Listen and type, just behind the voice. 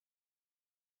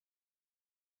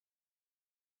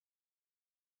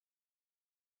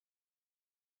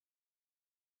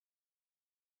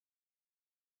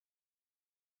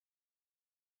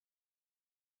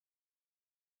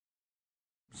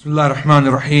بسم الله الرحمن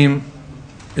الرحيم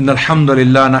إن الحمد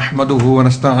لله نحمده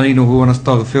ونستعينه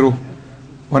ونستغفره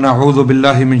ونعوذ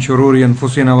بالله من شرور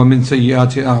أنفسنا ومن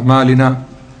سيئات أعمالنا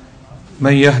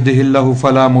من يهده الله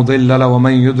فلا مضل له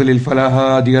ومن يضلل فلا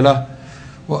هادي له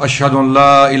وأشهد أن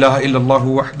لا إله إلا الله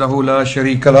وحده لا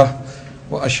شريك له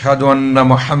وأشهد أن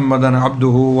محمدا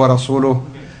عبده ورسوله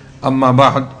أما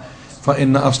بعد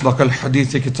فإن أصدق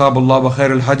الحديث كتاب الله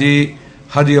وخير الهدي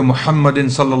هدي محمد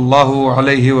صلى الله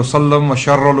عليه وسلم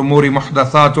وشر الأمور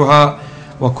محدثاتها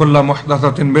وكل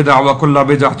محدثة بدعة وكل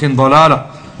بدعة ضلالة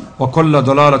وكل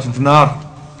ضلالة في النار.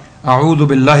 أعوذ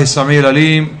بالله السميع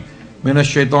العليم من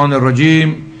الشيطان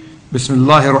الرجيم. بسم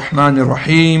الله الرحمن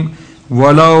الرحيم.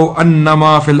 ولو أن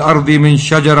ما في الأرض من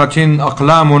شجرة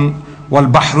أقلام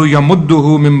والبحر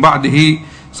يمده من بعده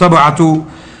سبعة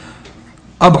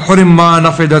أبحر ما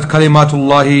نفدت كلمات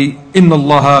الله إن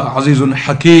الله عزيز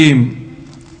حكيم.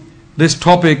 This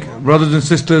topic, brothers and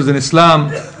sisters in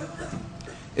Islam,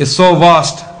 is so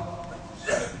vast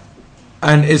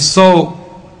and is so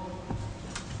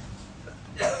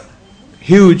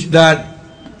huge that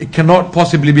it cannot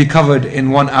possibly be covered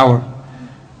in 1 hour.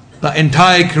 The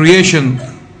entire creation,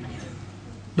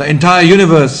 the entire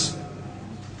universe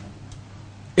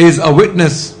is a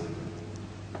witness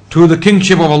to the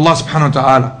kingship of Allah subhanahu wa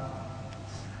ta'ala.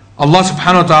 Allah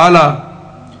subhanahu wa ta'ala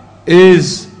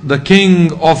is the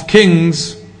King of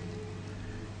Kings,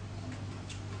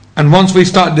 and once we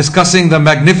start discussing the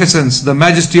magnificence, the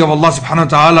majesty of Allah subhanahu wa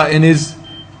ta'ala in His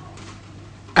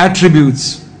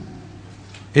attributes,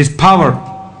 His power,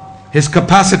 His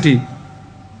capacity,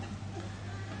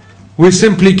 we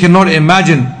simply cannot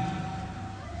imagine,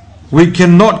 we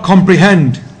cannot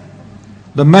comprehend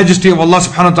the majesty of Allah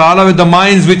subhanahu wa ta'ala with the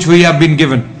minds which we have been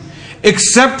given,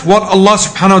 except what Allah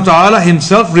subhanahu wa ta'ala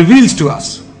Himself reveals to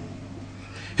us.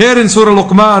 Here in Surah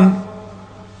Luqman,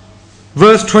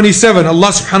 verse 27, Allah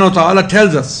subhanahu wa ta'ala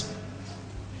tells us,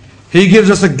 He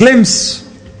gives us a glimpse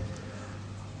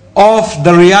of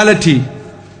the reality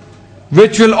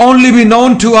which will only be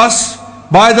known to us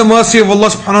by the mercy of Allah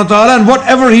subhanahu wa ta'ala and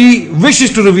whatever He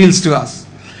wishes to reveal to us.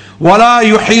 وَلَا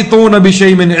يُحِيطُونَ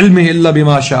بِشَيْءٍ مِّنْ عِلْمِهِ إِلَّا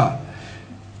بِمَا شَاءَ.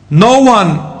 No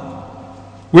one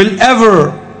will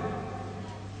ever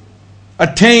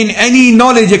attain any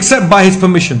knowledge except by His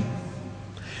permission.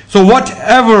 So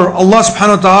whatever Allah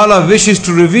subhanahu wa ta'ala wishes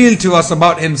to reveal to us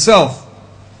about Himself,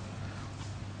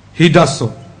 He does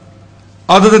so.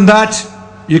 Other than that,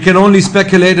 you can only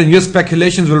speculate, and your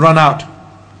speculations will run out.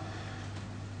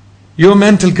 Your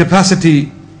mental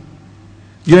capacity,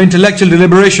 your intellectual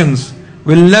deliberations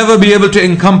will never be able to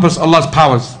encompass Allah's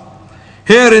powers.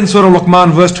 Here in Surah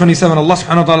Luqman verse 27, Allah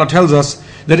subhanahu wa ta'ala tells us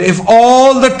that if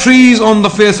all the trees on the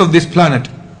face of this planet,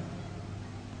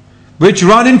 which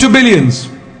run into billions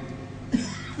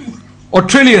or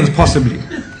trillions possibly,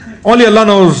 only Allah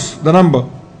knows the number,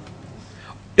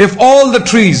 if all the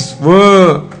trees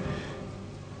were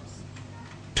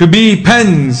to be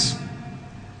pens,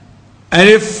 and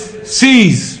if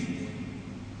seas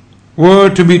were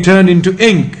to be turned into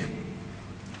ink,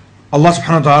 Allah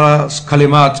subhanahu wa ta'ala's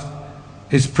kalimat,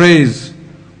 His praise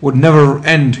would never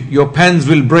end. Your pens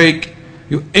will break,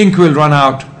 your ink will run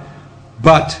out,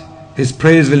 but His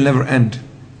praise will never end.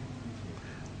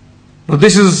 Now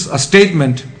this is a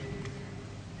statement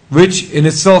which in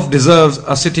itself deserves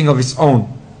a sitting of its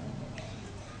own.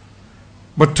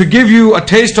 But to give you a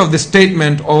taste of this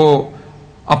statement, or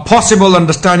a possible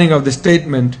understanding of this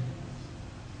statement,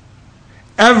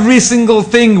 every single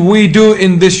thing we do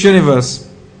in this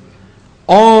universe,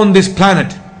 on this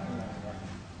planet,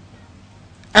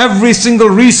 every single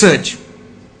research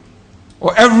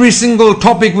or every single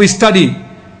topic we study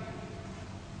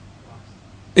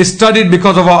is studied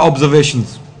because of our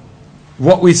observations.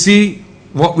 What we see,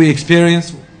 what we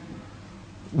experience,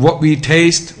 what we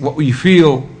taste, what we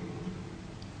feel,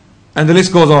 and the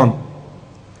list goes on.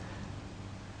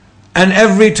 And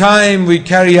every time we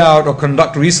carry out or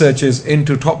conduct researches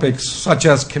into topics such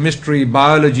as chemistry,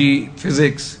 biology,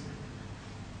 physics,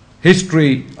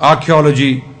 history,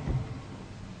 archaeology,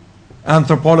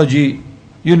 anthropology,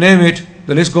 you name it,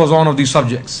 the list goes on of these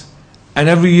subjects. And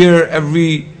every year,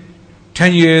 every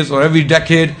 10 years or every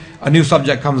decade, a new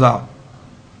subject comes out.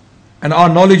 And our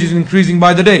knowledge is increasing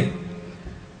by the day,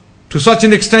 to such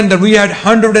an extent that we had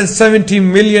 170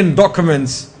 million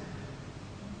documents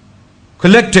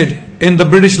collected in the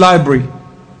British Library.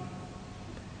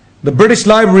 The British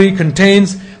Library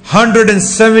contains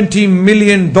 170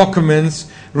 million documents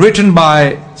written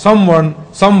by someone,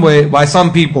 some way, by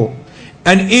some people.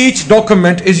 And each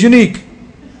document is unique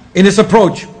in its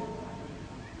approach.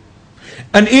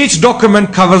 And each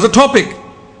document covers a topic.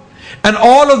 And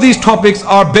all of these topics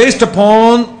are based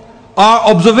upon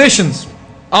our observations,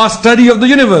 our study of the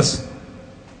universe,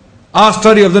 our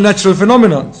study of the natural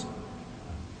phenomena.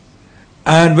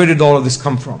 And where did all of this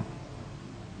come from?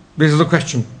 This is the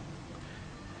question.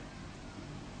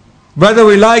 Whether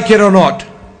we like it or not,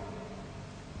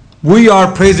 we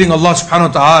are praising Allah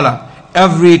subhanahu wa ta'ala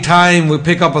every time we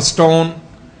pick up a stone,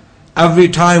 every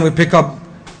time we pick up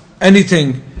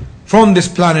anything from this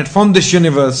planet, from this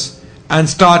universe, and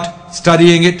start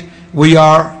studying it. We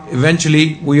are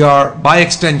by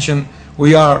extension,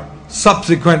 we are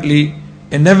subsequently,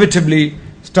 inevitably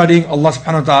studying Allah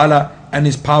subhanahu wa ta'ala and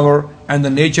His power and the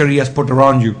nature He has put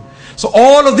around you. So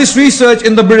all of this research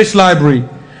in the British Library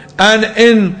and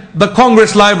in the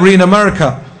Congress Library in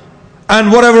America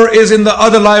and whatever is in the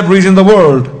other libraries in the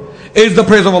world is the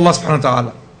praise of Allah subhanahu wa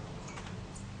ta'ala.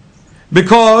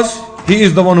 Because He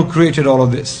is the one who created all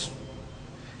of this.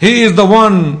 He is the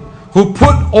one who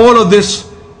put all of this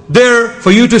there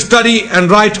for you to study and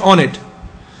write on it.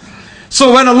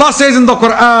 So when Allah says in the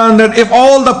Quran that if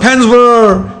all the pens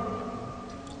were,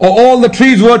 or all the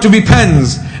trees were to be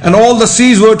pens, and all the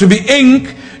seas were to be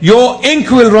ink, your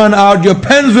ink will run out, your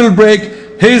pens will break,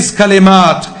 His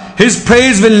kalimat, His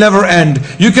praise will never end.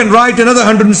 You can write another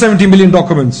 170 million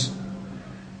documents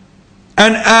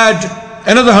and add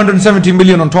another 170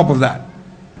 million on top of that.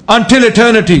 Until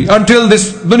eternity, until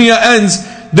this dunya ends,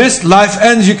 this life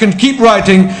ends, you can keep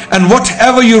writing, and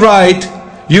whatever you write,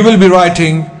 you will be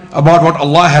writing about what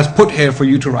Allah has put here for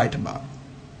you to write about.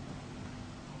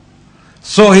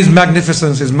 So His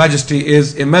magnificence, His majesty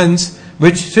is immense,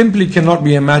 which simply cannot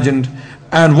be imagined.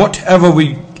 And whatever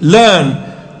we learn,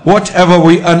 whatever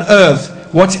we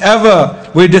unearth, whatever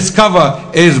we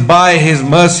discover is by His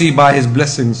mercy, by His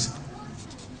blessings.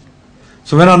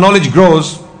 So when our knowledge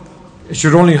grows, it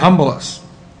should only humble us.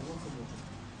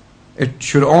 It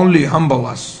should only humble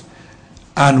us.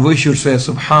 And we should say,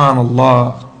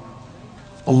 Subhanallah,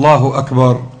 Allahu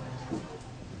Akbar.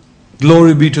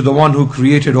 Glory be to the one who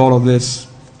created all of this.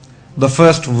 The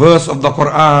first verse of the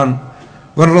Quran,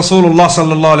 when Rasulullah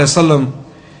sallallahu alaihi wasallam,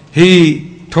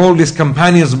 he told his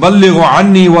companions, "Ballighu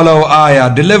anni walau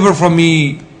ayah," deliver from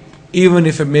me, even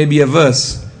if it may be a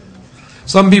verse.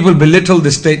 Some people belittle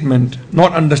this statement,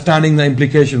 not understanding the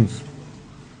implications.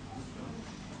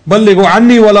 Ballighu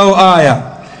anni walau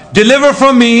ayah, deliver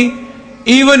from me,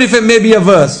 even if it may be a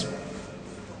verse.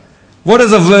 What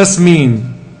does a verse mean?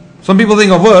 Some people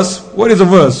think a verse, what is a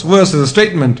verse? Verse is a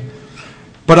statement.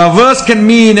 But a verse can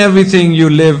mean everything you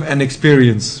live and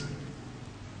experience.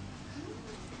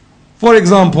 For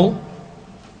example,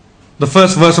 the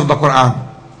first verse of the Quran.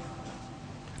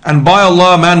 And by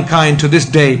Allah, mankind to this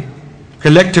day,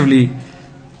 collectively,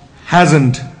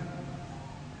 hasn't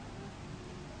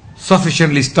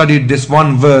sufficiently studied this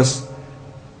one verse.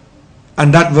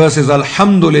 And that verse is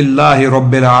Alhamdulillahi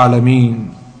Rabbil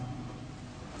Alameen.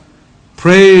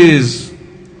 Praise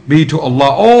be to Allah.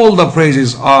 All the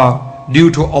praises are due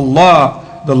to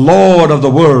Allah, the Lord of the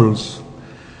worlds.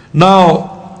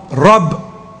 Now, Rabb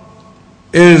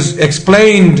is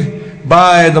explained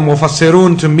by the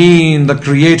Mufassirun to mean the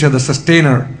creator, the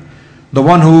sustainer, the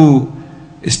one who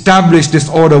established this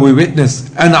order we witness.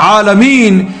 And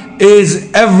Alameen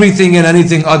is everything and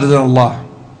anything other than Allah.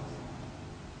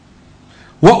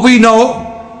 What we know,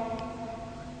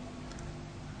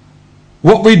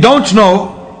 what we don't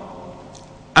know,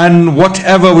 and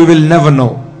whatever we will never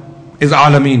know is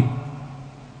Alameen.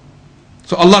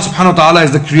 So Allah subhanahu wa ta'ala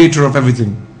is the creator of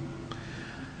everything.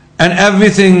 And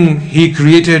everything He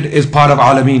created is part of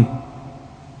Alameen.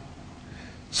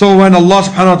 So when Allah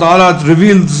subhanahu wa ta'ala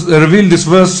revealed this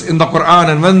verse in the Quran,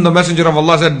 and when the Messenger of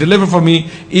Allah said, deliver for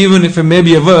me, even if it may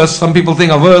be a verse, some people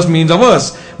think a verse means a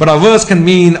verse. But a verse can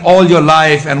mean all your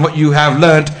life and what you have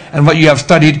learnt and what you have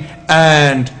studied,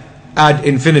 and ad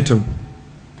infinitum,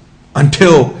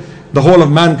 until the whole of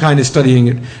mankind is studying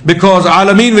it. Because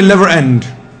Alameen will never end.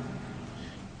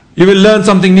 You will learn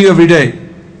something new every day.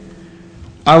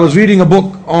 I was reading a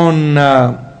book on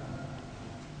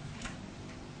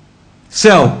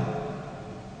cell.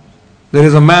 There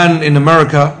is a man in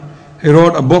America, he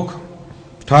wrote a book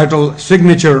titled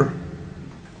Signature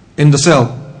in the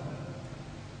Cell.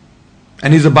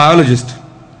 And he's a biologist.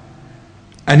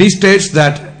 And he states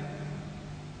that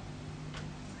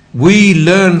we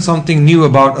learn something new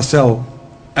about a cell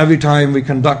every time we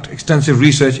conduct extensive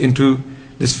research into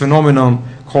this phenomenon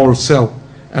called cell.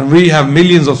 And we have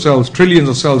millions of cells, trillions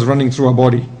of cells running through our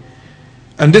body.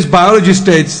 And this biology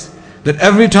states that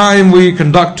every time we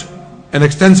conduct an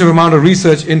extensive amount of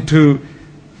research into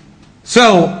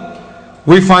cell,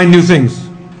 we find new things.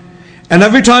 And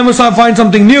every time we find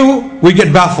something new, we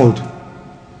get baffled.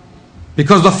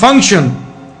 Because the function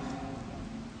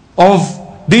of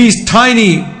these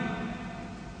tiny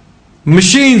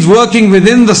machines working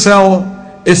within the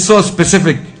cell is so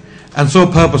specific and so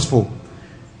purposeful.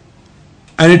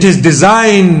 And it is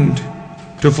designed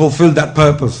to fulfill that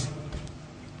purpose.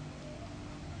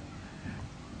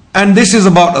 And this is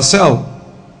about a cell.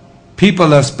 People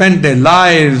have spent their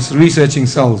lives researching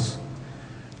cells,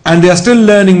 and they are still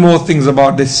learning more things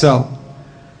about this cell.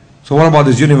 So what about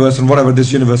this universe and whatever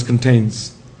this universe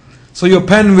contains? So your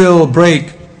pen will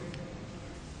break,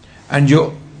 and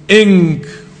your ink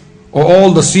or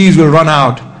all the seas will run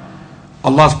out.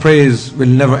 Allah's praise will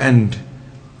never end.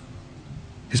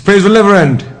 His praise will never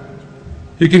end.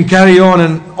 You can carry on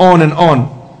and on and on.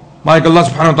 Like Allah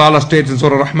subhanahu wa ta'ala states in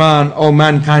Surah Rahman, O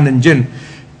mankind and jinn,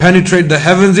 penetrate the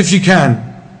heavens if you can.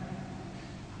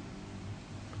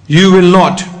 You will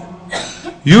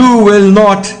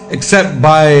not except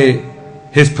by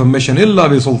His permission. Illa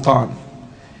bi sultan.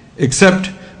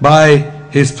 Except by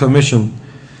His permission.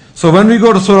 So when we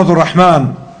go to Surah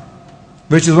Ar-Rahman,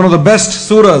 which is one of the best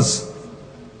surahs,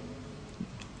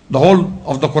 the whole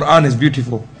of the Quran is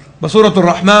beautiful. But Surah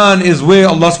Ar-Rahman is where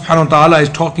Allah subhanahu wa ta'ala is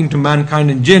talking to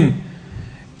mankind and jinn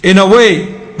in a way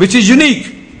which is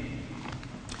unique.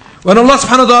 When Allah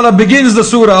subhanahu wa ta'ala begins the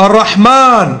surah,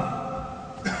 Ar-Rahman.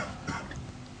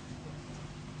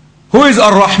 Who is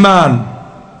Ar-Rahman?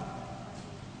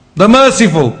 The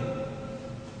merciful.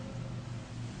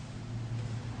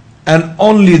 And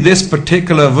only this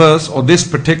particular verse or this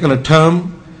particular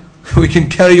term, we can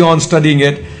carry on studying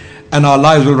it and our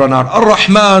lives will run out.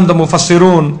 Ar-Rahman, the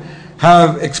Mufassirun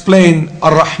have explained,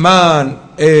 Ar-Rahman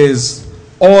is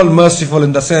all merciful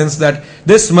in the sense that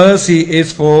this mercy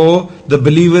is for the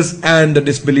believers and the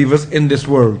disbelievers in this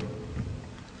world.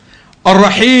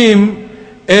 Ar-Rahim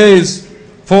is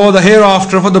for the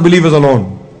hereafter, for the believers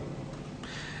alone.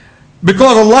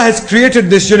 Because Allah has created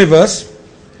this universe,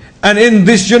 and in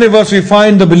this universe we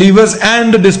find the believers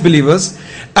and the disbelievers,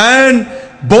 and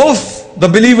both the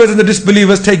believers and the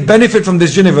disbelievers take benefit from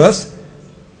this universe.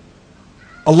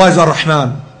 Allah is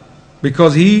Ar-Rahman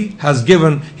because He has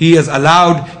given, He has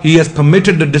allowed, He has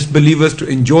permitted the disbelievers to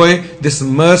enjoy this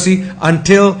mercy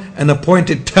until an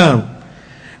appointed term.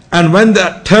 And when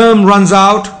that term runs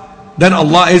out, then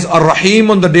Allah is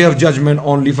Ar-Rahim on the day of judgment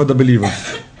only for the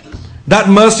believers. That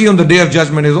mercy on the day of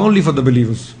judgment is only for the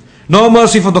believers. No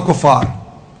mercy for the kuffar.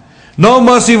 No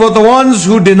mercy for the ones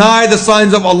who deny the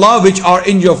signs of Allah which are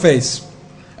in your face.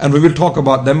 And we will talk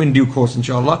about them in due course,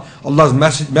 inshallah. Allah's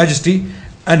majesty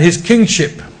and His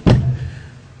kingship.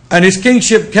 And His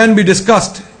kingship can be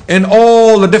discussed in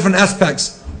all the different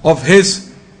aspects of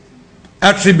His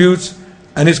attributes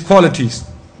and His qualities.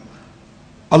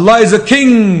 Allah is a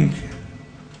king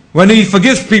when He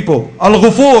forgives people.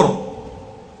 Al-Ghufur.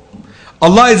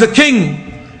 Allah is a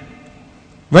king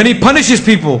when He punishes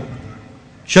people.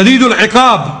 Shadidul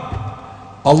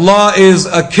Iqab. Allah is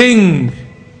a king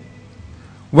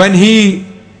when He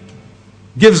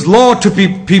gives law to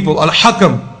people.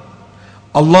 Al-Hakam.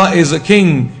 Allah is a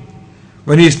king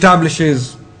when He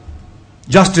establishes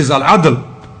justice. Al-Adl.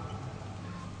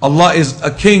 Allah is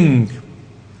a king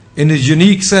in His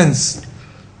unique sense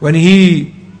when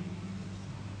He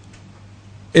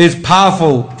is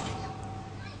powerful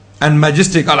and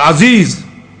majestic. Al-Aziz.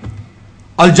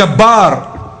 Al-Jabbar.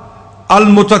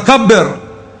 Al-Mutakabbir,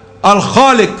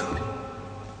 Al-Khaliq.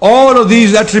 All of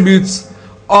these attributes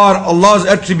are Allah's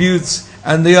attributes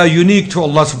and they are unique to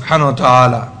Allah subhanahu wa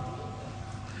ta'ala.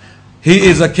 He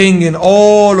is a king in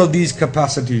all of these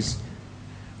capacities.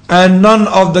 And none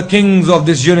of the kings of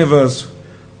this universe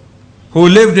who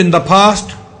lived in the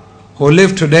past, who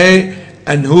live today,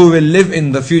 and who will live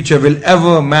in the future will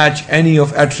ever match any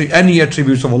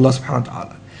attributes of Allah subhanahu wa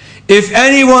ta'ala. If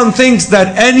anyone thinks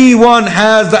that anyone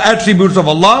has the attributes of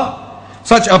Allah,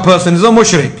 such a person is a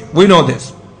mushrik. We know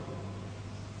this.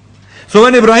 So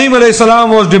when Ibrahim alayhi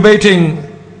salam was debating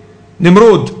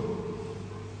Nimrud,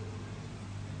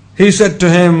 he said to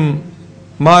him,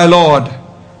 my Lord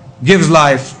gives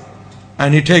life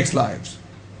and He takes lives.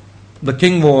 The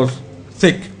king was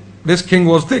thick. This king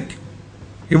was thick.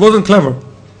 He wasn't clever.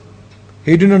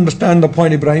 He didn't understand the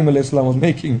point Ibrahim alayhi salam was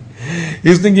making.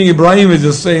 He's thinking Ibrahim is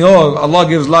just saying, oh, Allah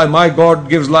gives life, my God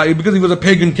gives life. Because he was a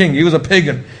pagan king. He was a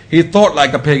pagan. He thought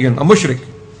like a pagan, a mushrik.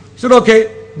 He said,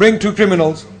 okay, bring 2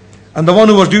 criminals. And the one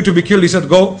who was due to be killed, he said,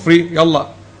 go, free,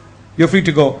 Yallah. You're free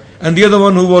to go. And the other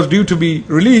one who was due to be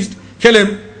released, kill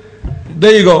him.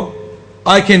 There you go.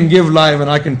 I can give life and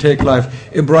I can take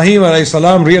life. Ibrahim alayhi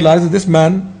salam realized that this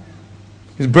man,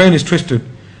 his brain is twisted.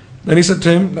 Then he said to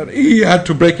him that he had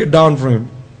to break it down for him.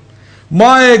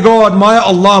 My God, my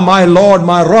Allah, my Lord,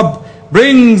 my Rabb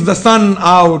brings the sun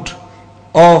out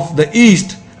of the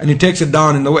east and He takes it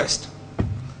down in the west.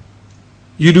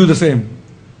 you do the same.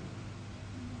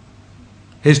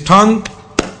 His tongue,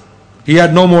 he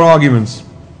had no more arguments.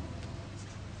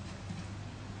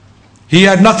 He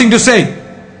had nothing to say.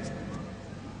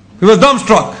 He was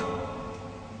dumbstruck.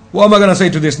 What am I going to say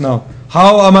to this now?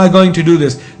 How am I going to do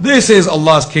this? This is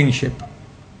Allah's kingship.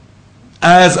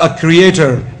 As a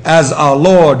creator, as our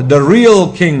Lord, the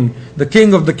real king, the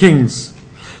king of the kings.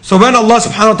 So when Allah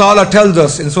subhanahu wa ta'ala tells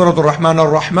us in Surah Ar-Rahman,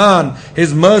 Ar-Rahman,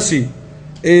 His mercy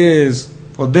is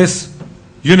for this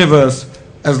universe,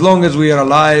 as long as we are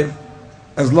alive,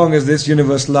 as long as this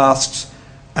universe lasts,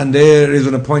 and there is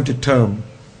an appointed term.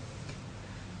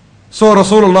 So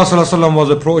Rasulullah sallallahu alaihi wasallam was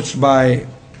approached by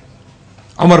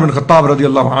Umar bin Khattab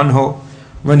radiallahu anhu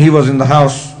when he was in the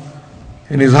house,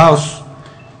 in his house.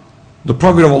 The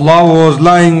Prophet of Allah was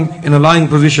lying in a lying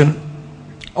position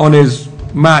on his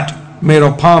mat made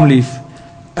of palm leaf,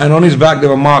 and on his back there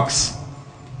were marks.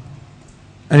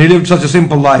 And he lived such a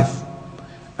simple life.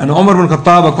 And Umar bin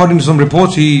Khattab, according to some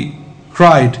reports, he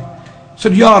cried,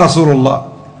 said, Ya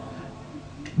Rasulullah,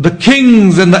 the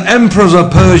kings and the emperors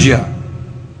of Persia,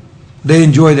 they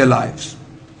enjoy their lives.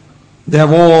 They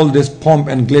have all this pomp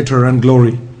and glitter and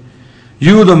glory.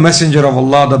 You, the messenger of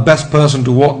Allah, the best person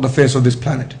to walk the face of this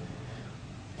planet,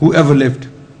 who ever lived,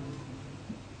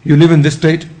 you live in this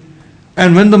state.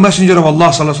 And when the messenger of Allah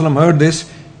sallallahu alaihi wasallam heard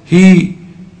this, he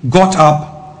got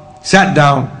up, sat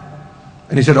down,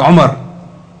 and he said, Umar,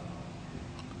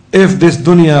 if this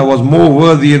dunya was more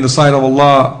worthy in the sight of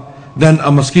Allah than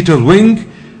a mosquito's wing,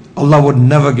 Allah would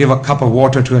never give a cup of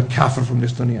water to a kafir from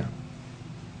this dunya.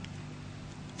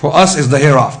 For us is the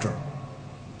hereafter.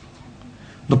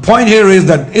 The point here is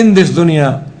that in this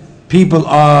dunya, people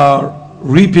are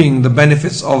reaping the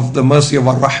benefits of the mercy of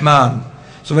Ar-Rahman.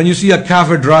 So when you see a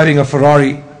kafir driving a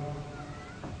Ferrari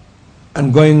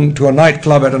and going to a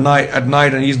nightclub at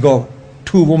night and he's got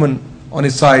two women on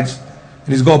his sides and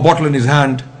he's got a bottle in his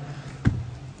hand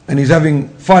and he's having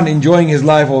fun, enjoying his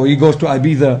life, or he goes to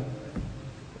Ibiza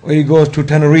or he goes to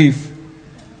Tenerife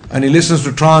and he listens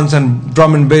to trance and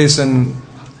drum and bass and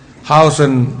house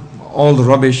and all the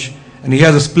rubbish, and he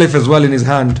has a spliff as well in his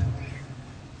hand.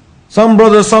 Some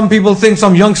brothers, some people think,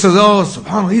 some youngsters, oh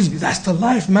subhanAllah, that's the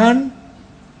life, man.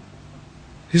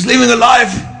 He's living a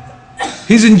life.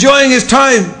 He's enjoying his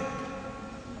time.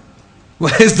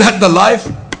 Well, is that the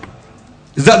life?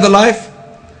 Is that the life?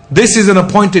 This is an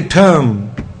appointed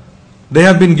term. They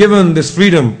have been given this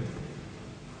freedom.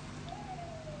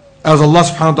 As Allah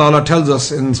subhanahu wa ta'ala tells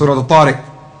us in Surah Al-Tariq,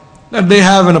 that they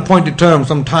have an appointed term,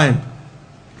 some time.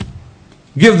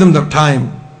 Give them the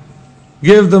time.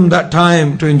 Give them that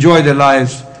time to enjoy their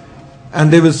lives,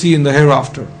 and they will see in the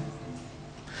hereafter.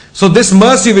 So this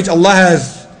mercy which Allah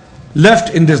has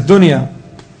left in this dunya,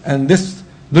 and this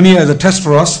dunya is a test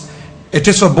for us, it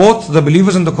is for both the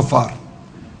believers and the kuffar.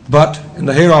 But in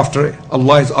the hereafter,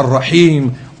 Allah is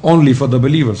Ar-Rahim, only for the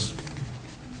believers.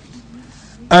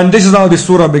 And this is how this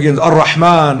surah begins.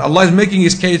 Ar-Rahman, Allah is making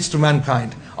His case to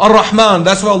mankind. Ar-Rahman,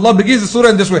 that's why Allah begins the surah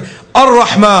in this way.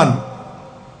 Ar-Rahman,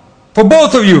 for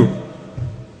both of you.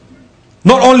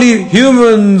 Not only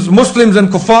humans, Muslims and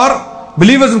kuffar,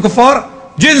 believers and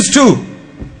kuffar, jinns too.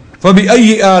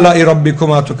 فَبِأَيِّ آلَاءِ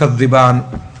رَبِّكُمَا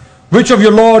تُكَذِّبَانِ, which of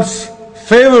your Lord's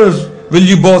favors will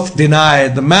you both deny?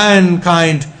 The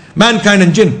mankind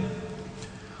and jinn.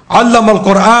 عَلَّمَ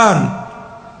الْقُرْآنِ.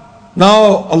 Now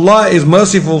Allah is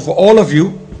merciful for all of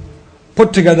you,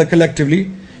 put together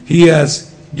collectively. He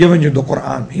has given you the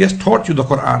Quran. He has taught you the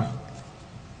Quran.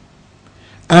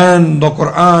 And the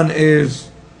Quran is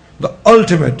the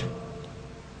ultimate,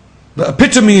 the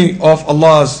epitome of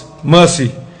Allah's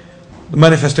mercy, the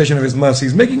manifestation of His mercy.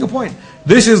 He's making a point.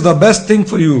 This is the best thing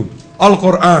for you.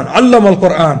 Al-Quran. Allam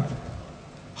al-Quran.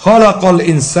 Khalaq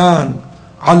al-insan.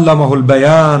 Allamahu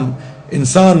al-bayan.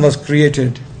 Insan was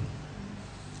created,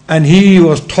 and he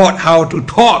was taught how to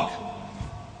talk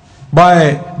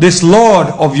by this Lord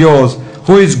of yours,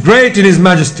 who is great in His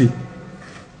majesty.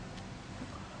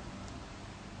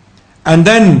 And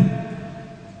then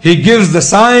He gives the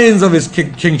signs of His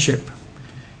kingship.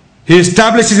 He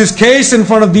establishes His case in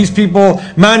front of these people,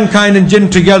 mankind and jinn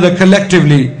together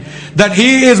collectively, that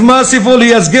He is merciful, He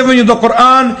has given you the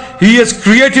Quran, He has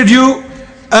created you,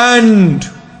 and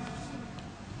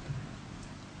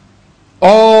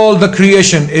all the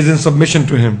creation is in submission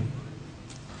to Him.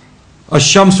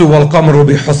 Ash-shamsu wal-qamru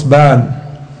bi-husban.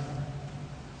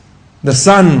 The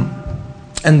sun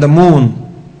and the moon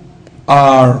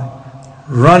are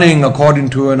running according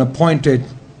to an appointed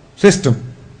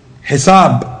system.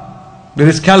 Hisab. There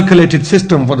is calculated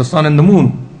system for the sun and the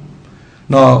moon.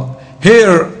 Now,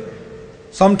 here,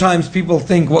 sometimes people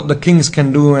think what the kings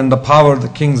can do and the power the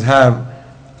kings have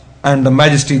and the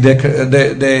majesty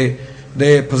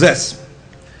they possess.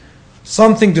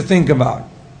 Something to think about.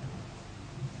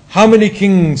 How many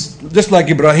kings, just like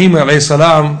Ibrahim alayhi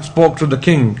salam spoke to the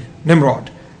king, Nimrod,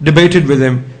 debated with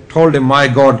him, told him, my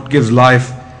God gives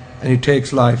life and he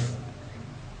takes life.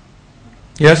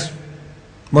 Yes?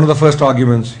 One of the first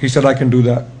arguments, he said, I can do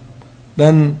that.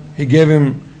 Then he gave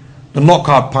him the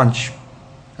knockout punch,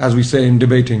 as we say in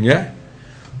debating, yeah?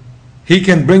 He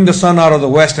can bring the sun out of the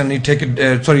west and he take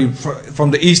it,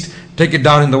 from the east, take it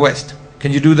down in the west.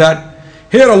 Can you do that?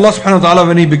 Here Allah subhanahu wa ta'ala,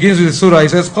 when he begins with the surah, he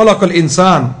says, خَلَقَ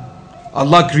الْإِنسَانِ,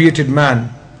 Allah created man.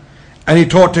 And he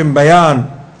taught him bayan,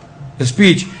 the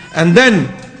speech. And then,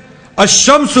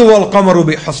 الشَّمْسُ وَالْقَمَرُ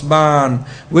بِحُسْبَانٍ,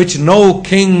 which no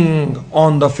king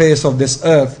on the face of this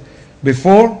earth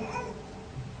before,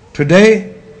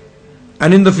 today,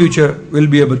 and in the future will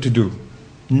be able to do.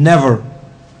 Never.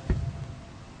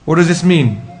 What does this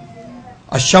mean?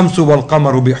 الشَّمْسُ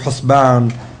وَالْقَمَرُ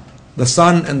بِحُسْبَانٍ, the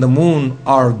sun and the moon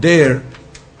are there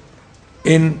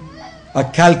in a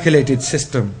calculated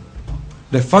system.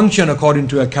 They function according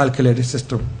to a calculated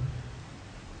system.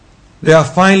 They are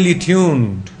finely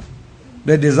tuned.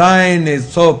 Their design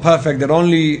is so perfect that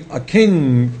only a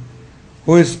king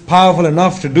who is powerful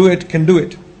enough to do it can do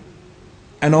it.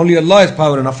 And only Allah is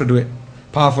powerful enough to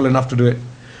do it.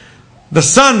 The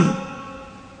sun,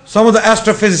 some of the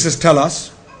astrophysicists tell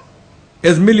us,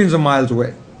 is millions of miles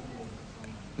away.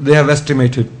 They have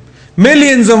estimated.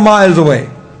 Millions of miles away.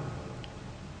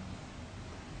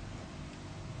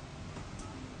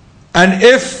 And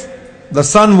if the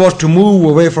sun was to move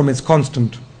away from its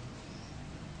constant,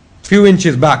 few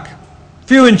inches back,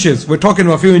 few inches, we're talking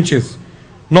about few inches,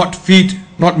 not feet,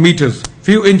 not meters,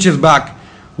 few inches back,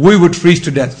 we would freeze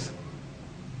to death.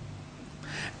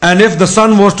 And if the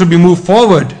sun was to be moved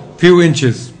forward few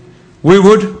inches, we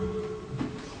would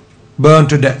burn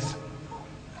to death.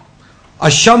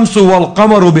 الشَّمْسُ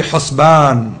وَالْقَمَرُ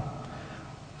بِحُسْبَانٍ,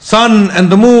 sun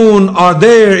and the moon are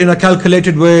there in a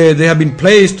calculated way. They have been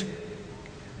placed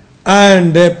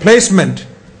and their placement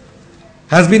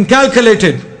has been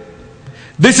calculated.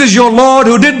 This is your Lord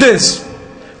who did this.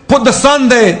 Put the sun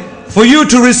there for you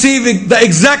to receive the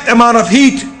exact amount of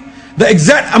heat, the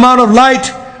exact amount of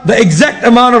light, the exact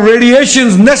amount of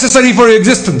radiations necessary for your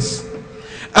existence.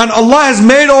 And Allah has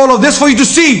made all of this for you to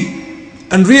see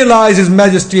and realize His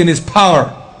majesty and His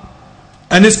power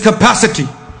and His capacity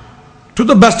to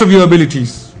the best of your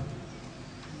abilities.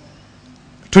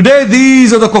 Today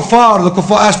these are the kuffar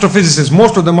astrophysicists,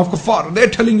 most of them are kuffar. They're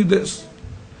telling you this,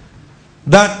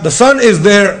 that the sun is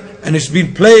there and it's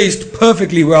been placed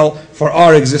perfectly well for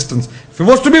our existence. If it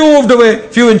was to be moved away a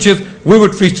few inches, we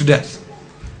would freeze to death.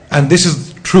 And this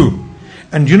is true.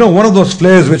 And you know, one of those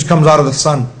flares which comes out of the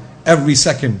sun every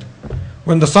second,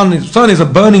 when the sun is a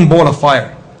burning ball of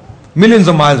fire, millions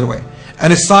of miles away,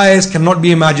 and its size cannot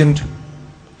be imagined.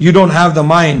 You don't have the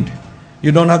mind,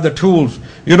 you don't have the tools,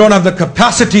 you don't have the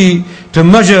capacity to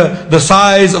measure the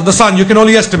size of the sun. You can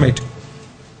only estimate.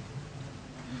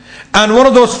 And one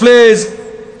of those flares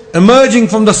emerging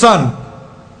from the sun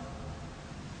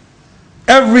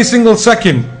every single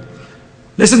second.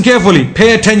 Listen carefully,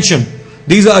 pay attention.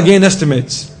 These are again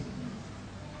estimates,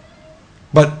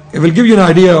 but it will give you an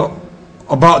idea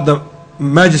about the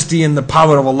majesty and the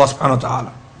power of Allah subhanahu wa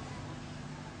ta'ala.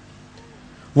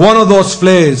 One of those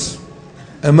flares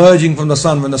emerging from the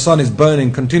sun when the sun is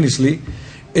burning continuously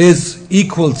is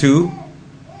equal to,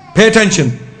 pay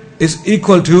attention, is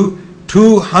equal to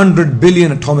 200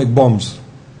 billion atomic bombs.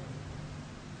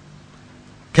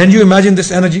 Can you imagine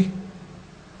this energy?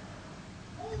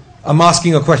 I'm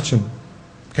asking a question.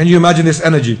 Can you imagine this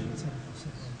energy?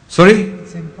 Sorry?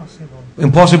 It's impossible.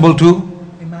 Impossible to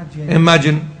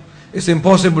imagine. It's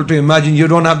impossible to imagine. You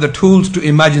don't have the tools to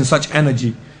imagine such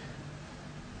energy.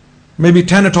 Maybe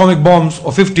 10 atomic bombs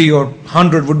or 50 or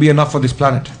 100 would be enough for this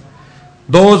planet.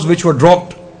 Those which were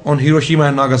dropped on Hiroshima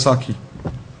and Nagasaki.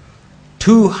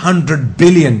 200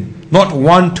 billion. Not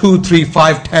 1, 2, 3,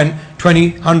 5, 10,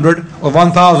 20, 100 or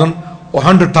 1,000 or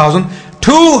 100,000.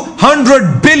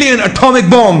 200 billion atomic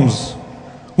bombs.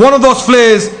 One of those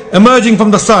flares emerging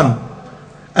from the sun.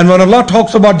 And when Allah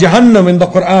talks about Jahannam in the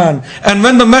Quran, and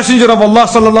when the Messenger of Allah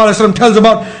sallallahu alaihi wasallam tells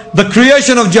about the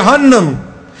creation of Jahannam,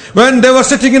 when they were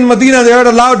sitting in Medina, they heard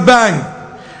a loud bang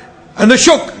and they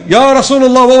shook. Ya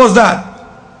Rasulullah, what was that?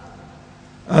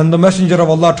 And the Messenger of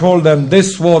Allah told them,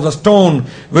 this was a stone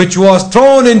which was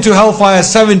thrown into hellfire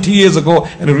 70 years ago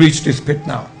and it reached its pit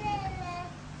now.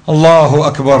 Allahu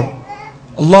Akbar.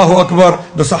 Allahu Akbar.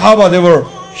 The Sahaba, they were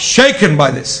shaken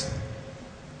by this.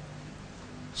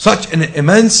 Such an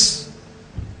immense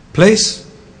place,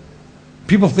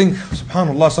 people think,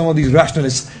 subhanAllah, some of these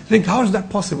rationalists think, how is that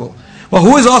possible? Well,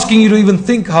 who is asking you to even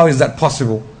think how is that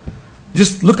possible?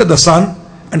 Just look at the sun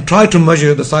and try to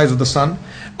measure the size of the sun.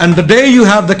 And the day you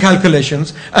have the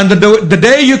calculations, and the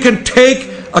day you can take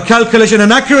a calculation,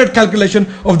 an accurate calculation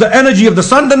of the energy of the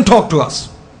sun, then talk to us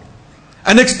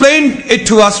and explain it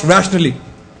to us rationally.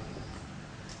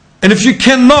 And if you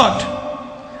cannot,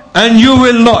 and you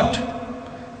will not,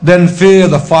 then fear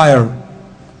the fire.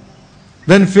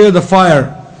 Then fear the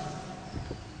fire.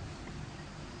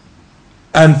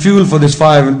 And fuel for this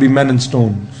fire will be men and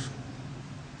stones.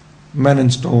 Men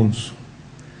and stones.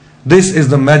 This is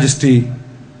the majesty.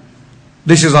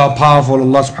 This is how powerful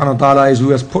Allah subhanahu wa ta'ala is, who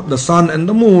has put the sun and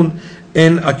the moon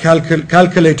in a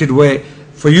calculated way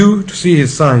for you to see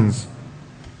His signs.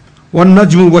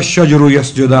 وَالنَّجْمُ وَالشَّجَرُ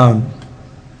يَسْجُدَانِ.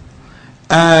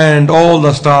 And all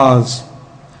the stars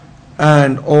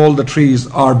and all the trees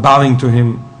are bowing to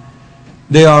Him.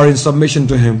 They are in submission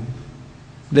to Him.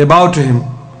 They bow to Him.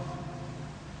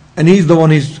 And He's the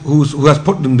one who has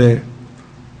put them there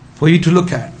for you to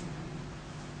look at.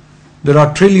 There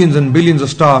are trillions and billions of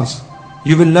stars.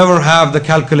 You will never have the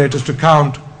calculators to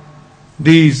count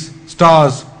these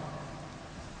stars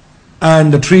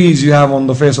and the trees you have on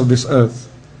the face of this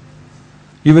earth.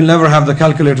 You will never have the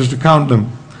calculators to count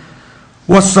them.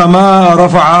 وَالسَّمَاءَ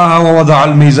رَفَعَهَا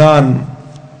وَوَضَعَ الْمِيزَانَ.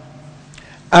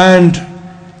 And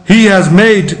He has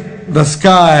made the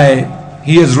sky,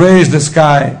 He has raised the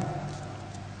sky,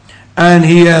 and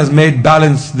He has made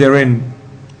balance therein.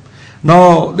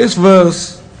 Now this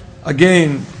verse,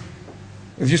 again,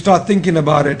 if you start thinking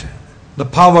about it, the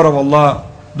power of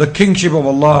Allah, the kingship of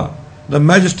Allah, the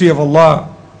majesty of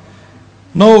Allah,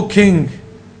 no king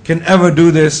can ever do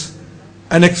this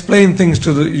and explain things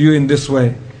to you in this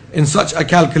way, in such a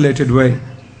calculated way.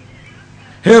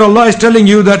 Here Allah is telling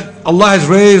you that Allah has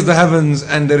raised the heavens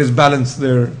and there is balance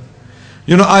there.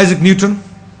 You know Isaac Newton?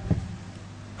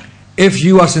 If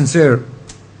you are sincere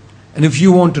and if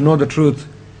you want to know the truth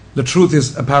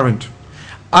is apparent.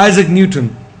 Isaac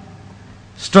Newton,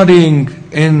 studying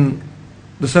in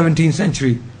the 17th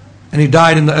century, and he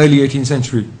died in the early 18th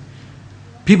century.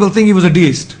 People think he was a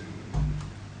deist.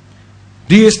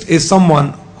 Deist is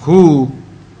someone who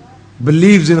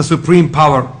believes in a supreme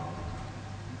power,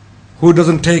 who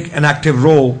doesn't take an active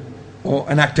role or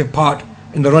an active part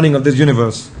in the running of this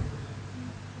universe.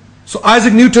 So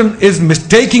Isaac Newton is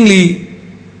mistakenly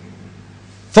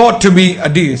thought to be a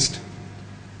deist.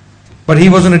 But he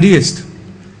wasn't a deist.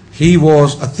 He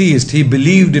was a theist. He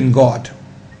believed in God.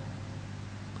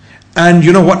 And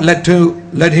you know what led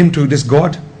him to this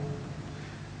God?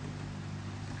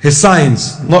 His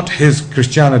science, not his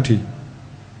Christianity.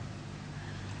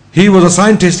 He was a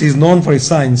scientist. He's known for his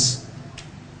science.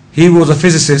 He was a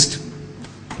physicist.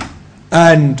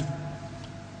 And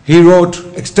he wrote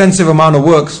extensive amount of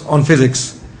works on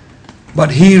physics.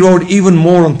 But he wrote even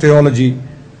more on theology.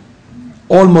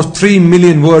 Almost 3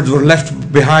 million words were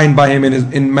left behind by him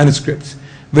in manuscripts,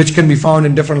 which can be found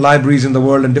in different libraries in the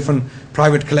world and different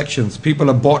private collections. People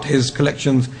have bought his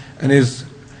collections and his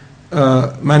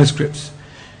manuscripts.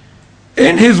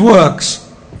 In his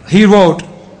works, he wrote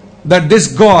that this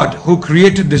God who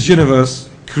created this universe,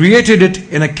 created it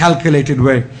in a calculated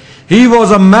way. He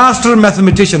was a master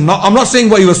mathematician. Now, I'm not saying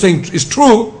what he was saying is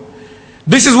true.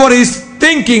 This is what he's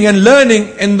thinking and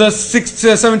learning in the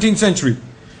 17th century.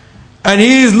 And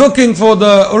he is looking for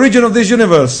the origin of this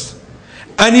universe.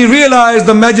 And he realized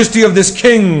the majesty of this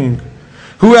king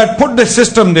who had put the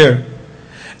system there.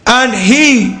 And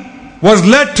he was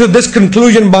led to this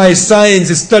conclusion by his science,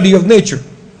 his study of nature.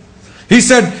 He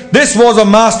said this was a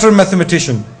master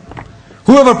mathematician.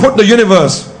 Whoever put the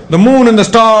universe, the moon and the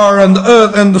star and the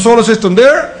earth and the solar system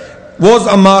there, was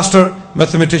a master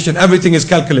mathematician. Everything is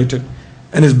calculated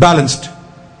and is balanced,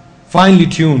 finely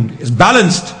tuned, is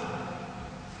balanced.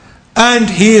 And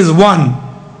he is one.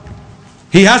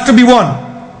 He has to be one.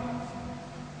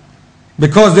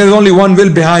 Because there is only one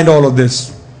will behind all of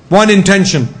this. One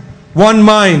intention, one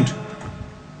mind,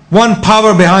 one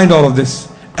power behind all of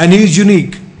this. And he is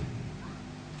unique.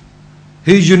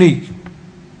 He is unique.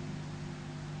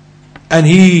 And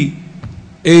he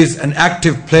is an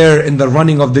active player in the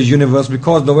running of the universe,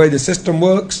 because the way the system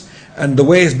works and the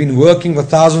way it's been working for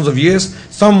thousands of years,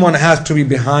 someone has to be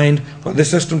behind for the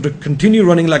system to continue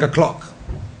running like a clock.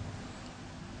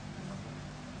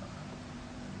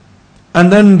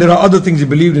 And then there are other things he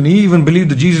believed in. He even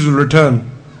believed that Jesus will return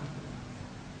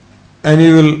and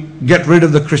he will get rid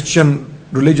of the Christian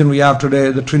religion we have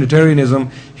today, the Trinitarianism.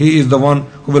 He is the one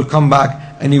who will come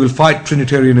back and he will fight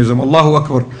Trinitarianism. Allahu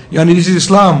Akbar. Yani this is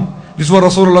Islam. This is what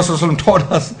Rasulullah taught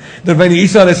us, that when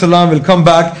Eesa will come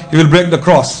back, he will break the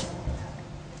cross.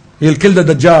 He'll kill the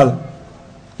Dajjal.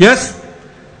 Yes?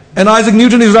 And Isaac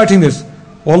Newton is writing this.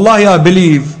 Wallahi, I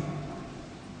believe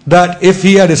that if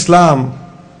he had Islam,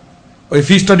 or if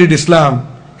he studied Islam,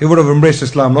 he would have embraced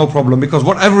Islam, no problem. Because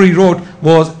whatever he wrote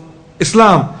was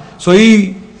Islam. So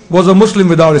he was a Muslim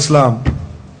without Islam.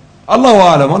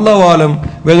 Allahu alam,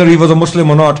 whether he was a Muslim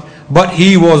or not. But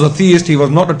he was a theist, he was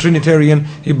not a Trinitarian.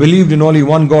 He believed in only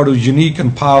one God who is unique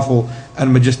and powerful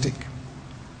and majestic.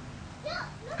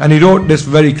 And he wrote this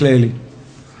very clearly.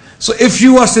 So if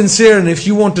you are sincere and if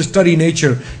you want to study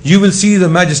nature, you will see the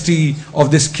majesty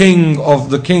of this king of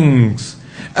the kings.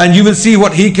 And you will see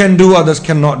what he can do, others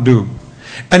cannot do.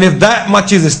 And if that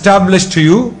much is established to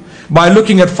you, by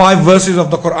looking at 5 verses of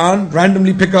the Quran,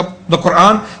 randomly pick up the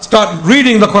Quran, start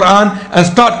reading the Quran and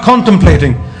start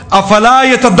contemplating.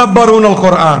 أَفَلَا يَتَدَبَّرُونَ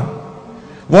الْقُرْآنَ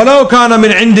وَلَوْ كَانَ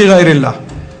مِنْ عِنْدِ غَيْرِ اللَّهِ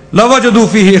لَوَجَدُوا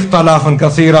فِيهِ اخْتَلَافًا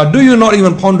كَثِيرًا. Do you not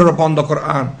even ponder upon the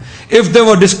Quran? If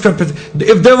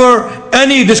there were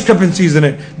any discrepancies in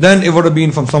it, then it would have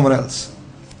been from someone else.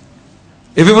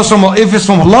 If it's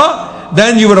from Allah,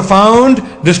 then you would have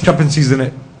found discrepancies in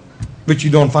it, which you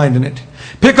don't find in it.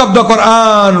 Pick up the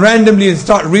Quran randomly and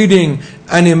start reading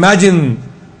and imagine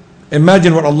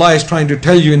what Allah is trying to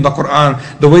tell you in the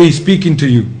Quran, the way He's speaking to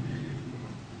you.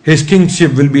 His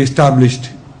kingship will be established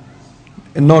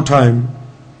in no time.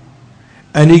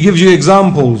 And He gives you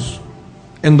examples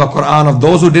in the Quran of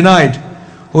those who denied,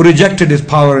 who rejected His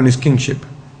power and His kingship.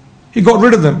 He got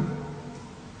rid of them.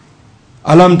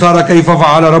 Alam tara kayfa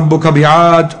fa'ala rabbuka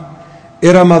bi'ad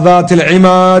irama dhatil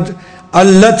imad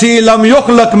allati lam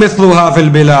yukhlaq mithluha fil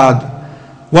bilad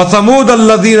wa thamud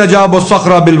alladhina jabu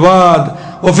as-sakhra bil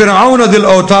wad wa fir'auna dhil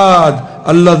awtad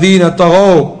alladhina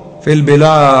taghaw fil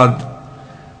bilad.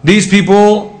 These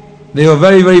people, they were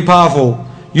very, very powerful.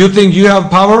 You think you have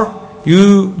power?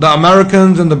 You, the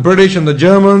Americans and the British and the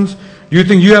Germans, you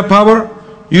think you have power?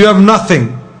 You have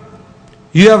nothing.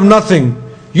 You have nothing.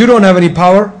 You don't have any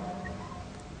power.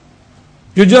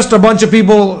 You're just a bunch of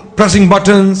people pressing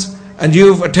buttons and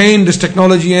you've attained this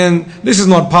technology, and this is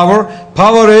not power.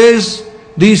 Power is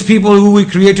these people who we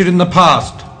created in the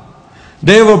past.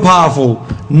 They were powerful.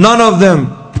 None of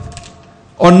them,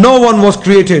 or no one was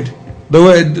created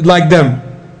like them.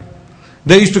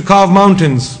 They used to carve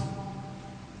mountains.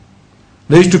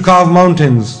 They used to carve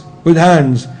mountains with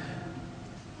hands.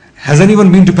 Has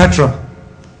anyone been to Petra?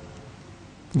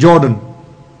 Jordan.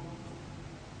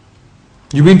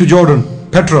 You been to Jordan?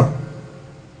 Petra?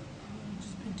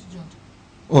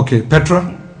 Okay,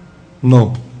 Petra?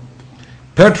 No.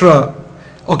 Petra.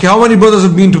 Okay, how many brothers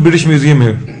have been to British Museum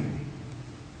here?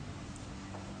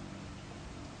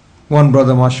 One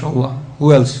brother, mashallah.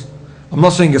 Who else? I'm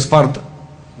not saying it's fard,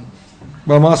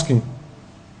 but I'm asking.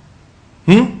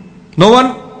 No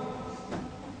one?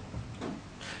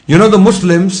 You know, the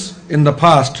Muslims in the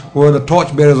past were the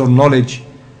torchbearers of knowledge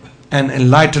and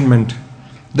enlightenment.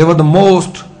 They were the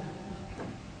most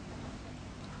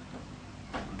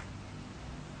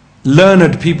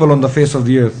learned people on the face of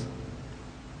the earth.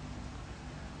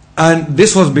 And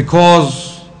this was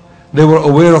because they were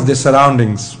aware of their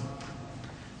surroundings.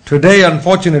 Today,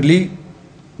 unfortunately,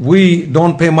 we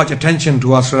don't pay much attention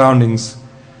to our surroundings.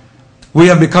 We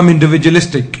have become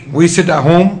individualistic. We sit at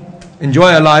home,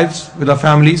 enjoy our lives with our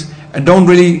families, and don't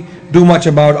really do much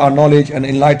about our knowledge and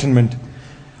enlightenment.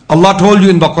 Allah told you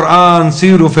in the Quran,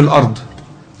 Siru fil ard,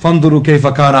 fanduru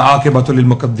kayfa kana aqibatu lil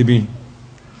mukaddibin.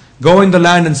 Go in the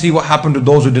land and see what happened to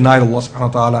those who denied Allah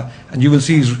subhanahu wa ta'ala, and you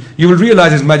will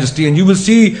realize His majesty, and you will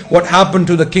see what happened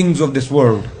to the kings of this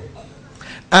world.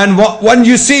 And when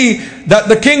you see that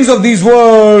the kings of this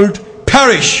world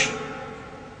perish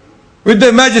with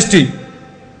their majesty,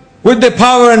 with their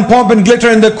power and pomp and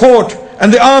glitter in their court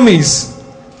and their armies,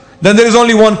 then there is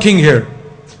only one king here.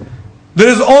 There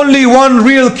is only one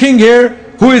real king here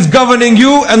who is governing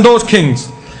you and those kings.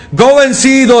 Go and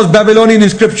see those Babylonian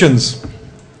inscriptions,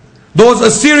 those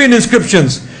Assyrian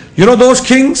inscriptions. You know those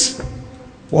kings?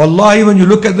 Wallahi, when you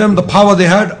look at them, the power they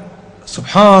had,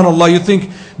 subhanallah, you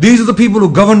think, these are the people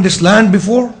who governed this land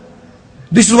before?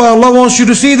 This is why Allah wants you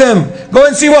to see them. Go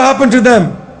and see what happened to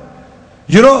them.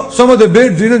 You know, some of the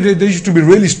beds, they used to be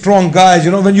really strong guys.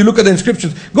 You know, when you look at the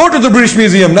inscriptions, go to the British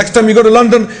Museum. Next time you go to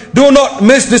London, do not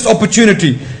miss this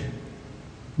opportunity.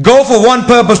 Go for one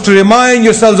purpose, to remind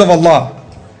yourselves of Allah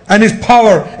and His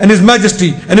power and His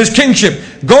majesty and His kingship.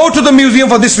 Go to the museum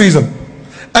for this reason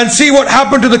and see what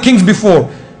happened to the kings before.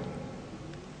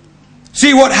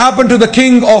 See what happened to the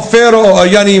king of Pharaoh,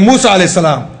 Yani Musa alayhi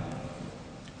salam,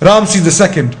 Ramses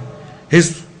II.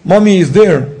 His mummy is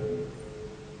there.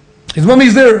 His mummy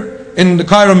is there in the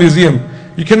Cairo Museum.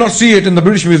 You cannot see it in the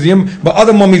British Museum, but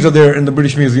other mummies are there in the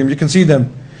British Museum. You can see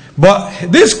them.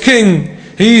 But this king,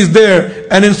 he is there.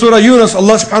 And in Surah Yunus,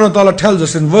 Allah subhanahu wa ta'ala tells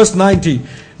us in verse 90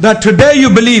 that today you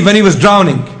believe when he was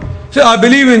drowning. Say, I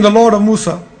believe in the Lord of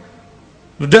Musa.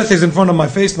 The death is in front of my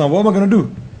face now. What am I going to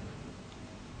do?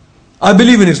 I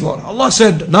believe in his Lord. Allah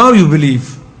said, now you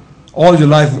believe. All your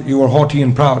life you were haughty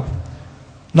and proud.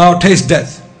 Now taste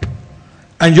death.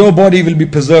 And your body will be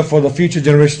preserved for the future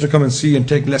generations to come and see and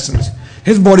take lessons.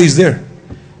 His body is there.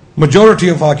 Majority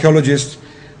of archaeologists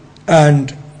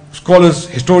and scholars,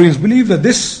 historians believe that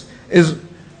this is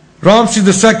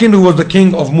Ramses II, who was the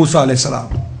king of Musa alayhi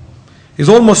salam. He's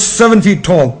almost 7 feet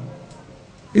tall.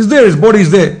 He's there, his body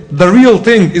is there. The real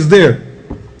thing is there.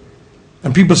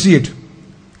 And people see it.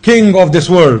 King of this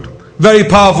world. Very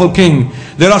powerful king.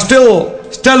 There are still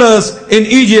stellars in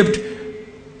Egypt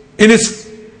in its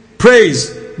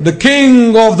praise. The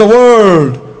king of the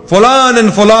world. Fulan and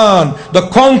Fulan. The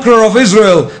conqueror of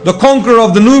Israel. The conqueror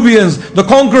of the Nubians. The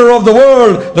conqueror of the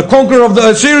world. The conqueror of the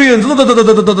Assyrians.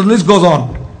 The list goes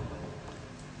on.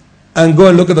 And go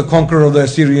and look at the conqueror of the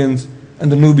Assyrians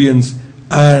and the Nubians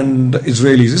and the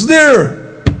Israelis. It's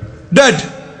there. Dead.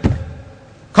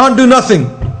 Can't do nothing.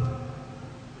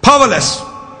 Powerless.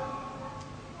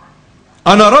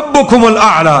 Ana rabbukum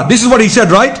al-a'la. This is what he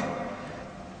said, right?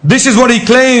 This is what he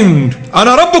claimed.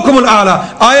 Ana rabbukum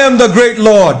al-a'la. I am the great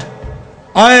Lord.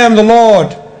 I am the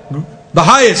Lord, the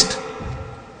highest.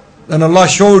 And Allah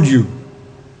showed you.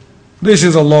 This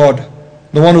is a Lord,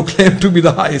 the one who claimed to be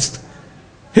the highest.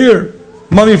 Here,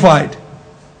 mummified.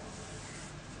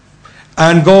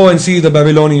 And go and see the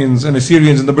Babylonians and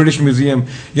Assyrians in the British Museum.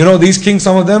 You know, these kings,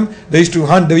 some of them, they used to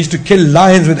hunt, they used to kill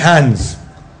lions with hands.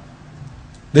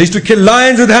 They used to kill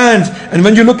lions with hands. And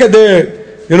when you look at their,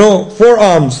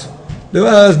 forearms, they were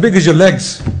as big as your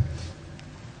legs.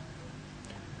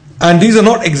 And these are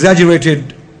not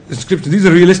exaggerated scriptures, these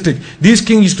are realistic. These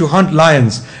kings used to hunt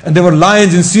lions. And there were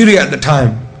lions in Syria at the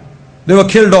time. They were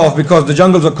killed off because the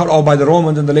jungles were cut off by the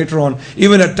Romans, and then later on,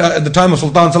 even at the time of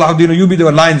Sultan Salahuddin Ayyubi, there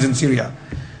were lions in Syria.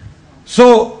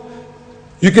 So,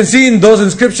 you can see in those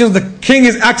inscriptions, the king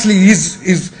is actually,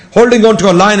 he's holding on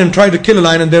to a lion and trying to kill a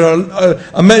lion, and there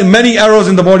are many arrows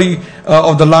in the body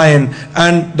of the lion.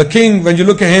 And the king, when you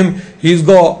look at him, he's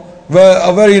got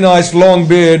a very nice long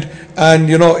beard, and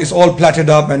it's all plaited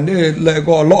up, and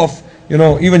got a lot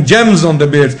of, even gems on the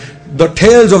beards. The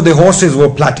tails of the horses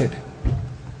were plaited.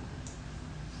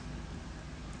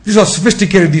 This is how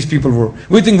sophisticated these people were.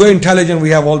 We think we're intelligent,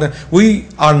 we have all that. We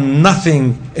are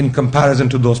nothing in comparison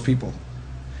to those people.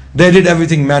 They did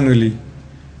everything manually.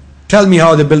 Tell me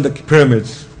how they built the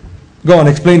pyramids. Go on,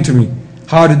 explain to me.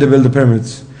 How did they build the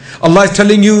pyramids? Allah is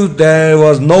telling you there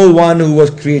was no one who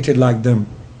was created like them.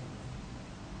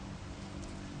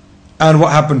 And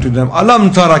what happened to them?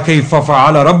 Alam tara kayfa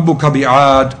fa'ala rabbuka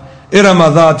bi'ad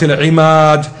irama dhatil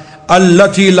imad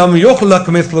allati lam yukhlaq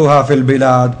mithluha fil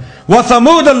bilad wa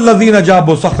thamud alladhina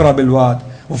jabu sakhra bil wad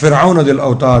wa fir'auna dhil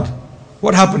awtad.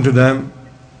 What happened to them?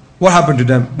 What happened to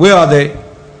them? Where are they?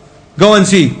 Go and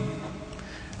see.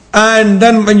 And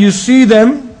then when you see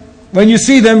them,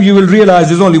 you will realize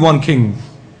there's only one king.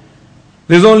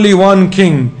 There's only one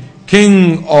king.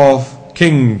 King of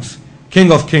kings.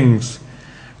 King of kings.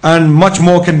 And much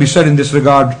more can be said in this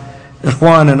regard.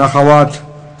 Ikhwan and akhawat,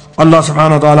 Allah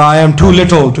subhanahu wa ta'ala, I am too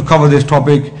little to cover this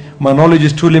topic. My knowledge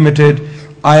is too limited.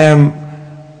 I am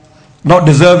not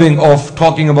deserving of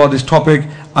talking about this topic.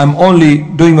 I'm only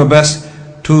doing my best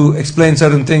to explain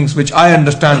certain things which I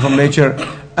understand from nature,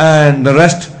 and the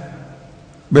rest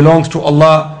belongs to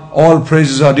Allah. All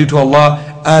praises are due to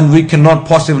Allah, and we cannot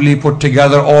possibly put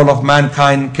together all of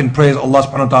mankind can praise Allah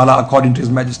subhanahu wa ta'ala according to His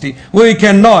Majesty. We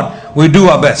cannot. We do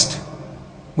our best.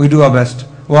 We do our best.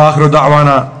 Wa akhiru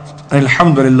da'wana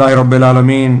alhamdulillahi rabbil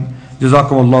alameen.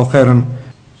 Jazakumullahu khairan.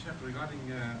 Regarding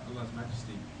Allah's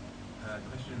Majesty, the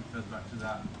question goes back to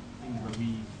that thing where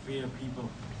we fear people.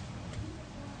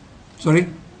 Sorry?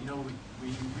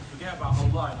 We forget about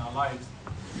Allah in our lives.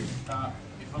 That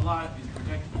if Allah is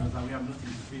protecting us, that we have nothing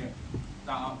to fear.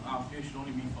 That our fear should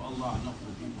only be for Allah and not for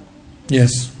the people.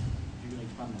 Yes. If you can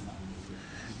expand on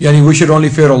that. Yani we should only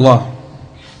fear Allah.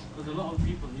 Because a lot of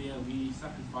people here, we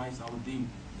sacrifice our deen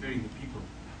fearing the people.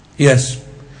 Yes.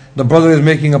 The brother is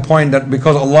making a point that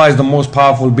because Allah is the most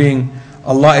powerful being,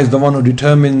 Allah is the one who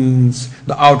determines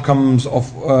the outcomes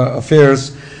of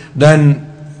affairs, then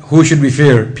who should we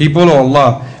fear? People or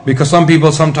Allah? Because some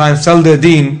people sometimes sell their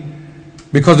deen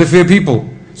because they fear people.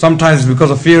 Sometimes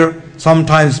because of fear,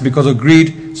 sometimes because of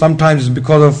greed, sometimes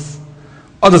because of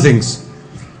other things.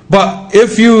 But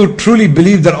if you truly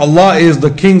believe that Allah is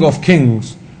the King of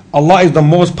Kings, Allah is the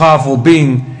most powerful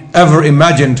being ever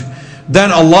imagined,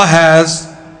 then Allah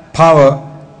has power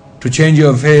to change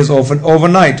your affairs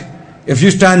overnight. If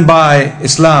you stand by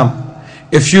Islam,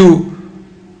 if you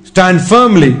stand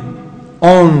firmly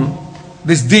on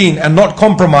this deen and not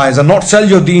compromise and not sell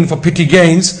your deen for petty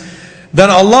gains, then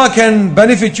Allah can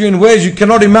benefit you in ways you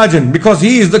cannot imagine, because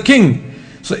He is the King.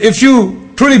 So if you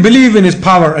truly believe in His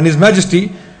power and His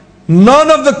majesty, none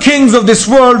of the kings of this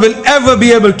world will ever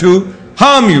be able to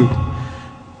harm you.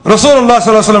 Rasulullah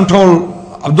ﷺ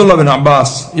told Abdullah bin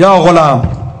Abbas, Ya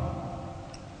ghulam,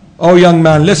 oh young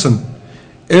man, listen,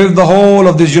 if the whole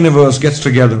of this universe gets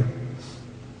together,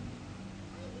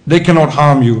 they cannot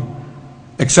harm you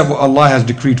except what Allah has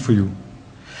decreed for you.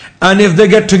 And if they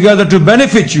get together to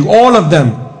benefit you, all of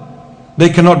them, they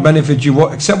cannot benefit you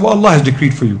except what Allah has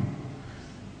decreed for you.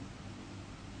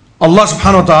 Allah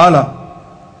subhanahu wa ta'ala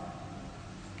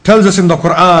tells us in the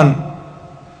Quran,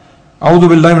 أعوذ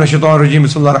بالله من الشيطان الرجيم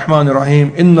بسم الله الرحمن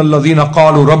الرحيم إن الذين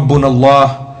قالوا ربنا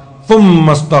الله ثم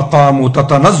استقاموا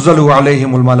تتنزل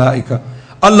عليهم الملائكة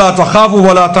ألا تخافوا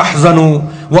ولا تحزنوا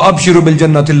وأبشروا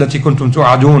بالجنة التي كنتم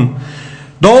توعدون.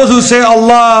 Those who say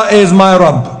Allah is my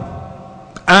Rabb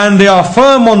and they are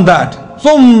firm on that,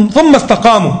 ثم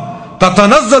استقاموا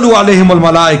تتنزل عليهم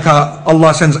الملائكة,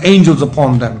 Allah sends angels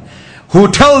upon them who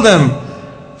tell them,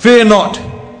 fear not,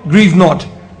 grieve not,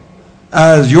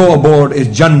 as your abode is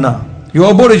Jannah.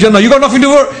 Your abode is Jannah. You got nothing to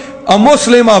worry. A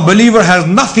Muslim, a believer, has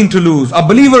nothing to lose. A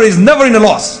believer is never in a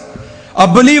loss. A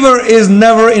believer is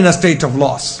never in a state of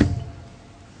loss.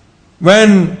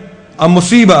 When a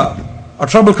musibah, a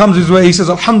trouble comes his way, he says,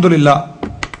 Alhamdulillah,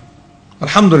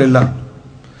 Alhamdulillah.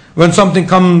 When something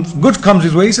good comes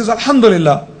his way, he says,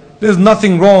 Alhamdulillah. There's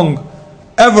nothing wrong,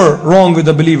 ever wrong with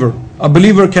a believer. A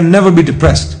believer can never be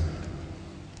depressed.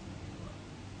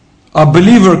 A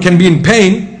believer can be in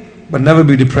pain, but never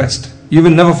be depressed. You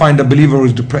will never find a believer who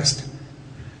is depressed.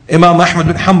 Imam Ahmad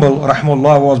bin Hanbal,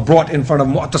 rahimahullah, was brought in front of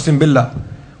Mu'tasim Billah,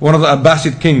 one of the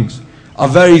Abbasid kings, a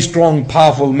very strong,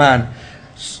 powerful man.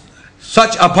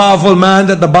 Such a powerful man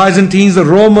that the Byzantines, the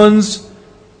Romans,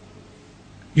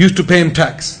 used to pay him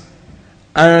tax.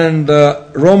 And the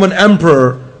Roman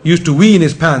emperor used to wee in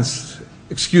his pants.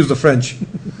 Excuse the French.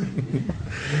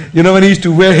 You know, when he used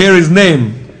to hear his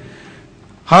name.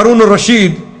 Harun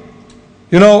Rashid,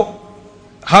 you know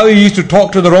how he used to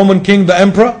talk to the Roman king, the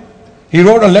emperor? He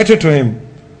wrote a letter to him.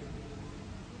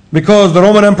 Because the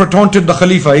Roman emperor taunted the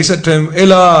Khalifa. He said to him,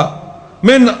 Ila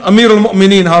min Amir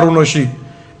al-Mu'mineen Harun Rashid,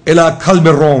 Ila Kalb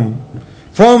al-Rom.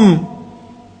 From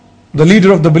the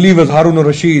leader of the believers, Harun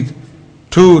al-Rashid,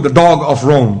 to the dog of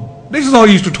Rome. This is how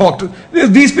he used to talk to.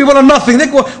 These people are nothing.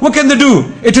 What can they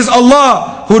do? It is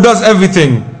Allah who does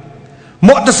everything.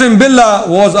 Mu'tasim Billah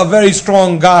was a very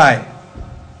strong guy.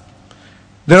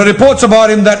 There are reports about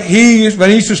him that when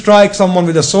he used to strike someone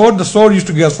with a sword, the sword used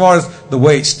to go as far as the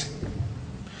waist.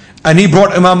 And he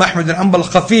brought Imam Ahmad bin Hanbal,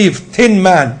 Khafif, thin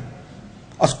man,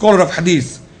 a scholar of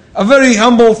hadith, a very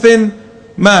humble, thin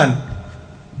man.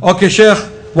 Okay, Sheikh,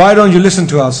 why don't you listen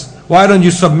to us? Why don't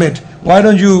you submit? Why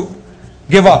don't you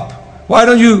give up? Why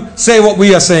don't you say what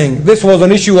we are saying? This was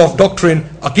an issue of doctrine,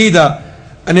 Aqidah.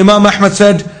 And Imam Ahmad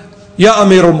said, Ya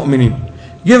Amir al-Mu'mineen,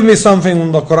 give me something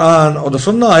on the Quran or the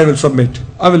Sunnah, I will submit.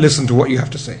 I will listen to what you have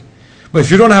to say. But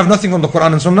if you don't have nothing on the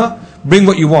Quran and Sunnah, bring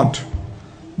what you want.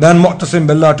 Then Mu'tasim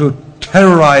Billah, to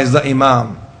terrorize the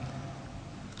Imam,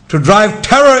 to drive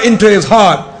terror into his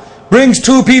heart, brings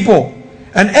two people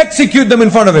and execute them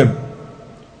in front of him.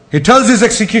 He tells his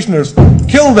executioners,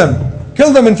 kill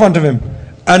them in front of him.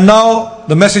 And now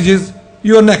the message is,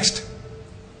 you're next.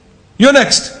 You're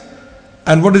next.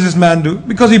 And what does this man do?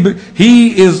 Because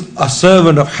he is a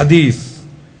servant of hadith,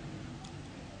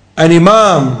 an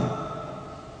imam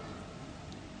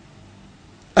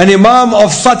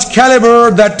of such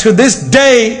caliber that to this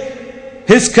day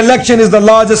his collection is the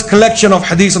largest collection of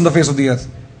hadith on the face of the earth.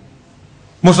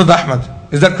 Musnad Ahmad.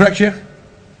 Is that correct, Sheikh?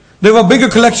 There were bigger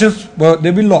collections, but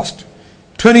they've been lost.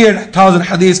 28,000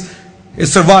 hadith. It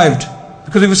survived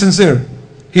because he was sincere.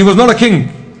 He was not a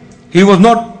king. He was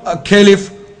not a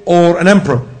caliph or an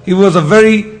emperor. He was a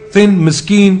very thin,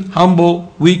 miskeen,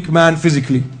 humble, weak man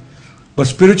physically. But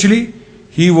spiritually,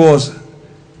 he was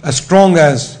as strong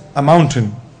as a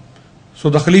mountain. So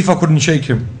the Khalifa couldn't shake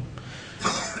him.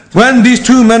 When these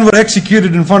two men were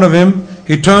executed in front of him,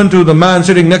 he turned to the man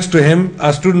sitting next to him,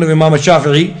 a student of Imam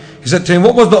Shafi'i. He said to him,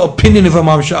 what was the opinion of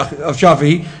Imam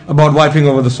Shafi'i about wiping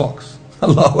over the socks?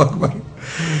 Allahu Akbar.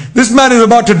 This man is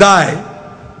about to die.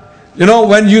 You know,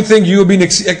 when you think you're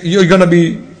going to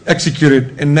be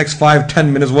executed in next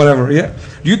 5-10 minutes, whatever, yeah?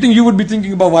 Do you think you would be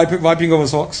thinking about wiping over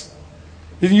socks?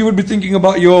 Do you think you would be thinking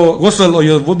about your ghusl or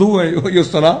your wudu or your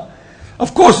salah?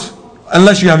 Of course,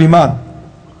 unless you have iman.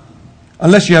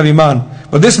 Unless you have iman.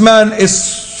 But this man is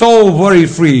So very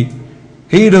free.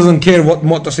 He doesn't care what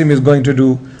Mu'tasim is going to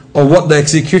do or what the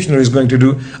executioner is going to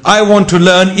do. I want to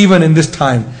learn even in this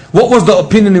time. What was the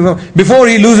opinion of Imam before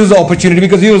he loses the opportunity,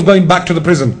 because he was going back to the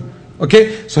prison.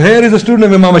 Okay, so here is a student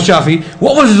of Imam Shafi.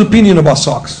 What was his opinion about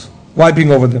socks?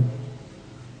 Wiping over them.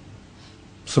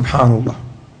 Subhanallah.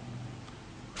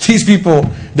 These people,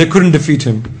 they couldn't defeat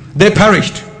him. They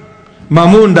perished.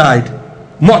 Mamun died.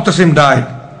 Mu'tasim died.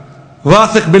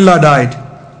 Wathiq Billah died.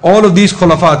 All of these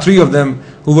Khulafa, 3 of them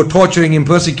who were torturing him,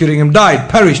 persecuting him, died,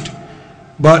 perished.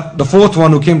 But the 4th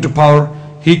one who came to power,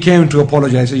 he came to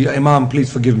apologize. He said, Imam,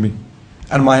 please forgive me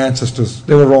and my ancestors.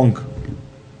 They were wrong.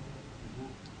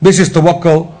 This is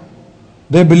tawakkul.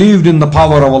 They believed in the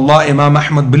power of Allah. Imam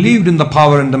Ahmad believed in the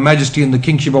power and the majesty and the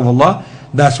kingship of Allah.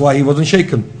 That's why he wasn't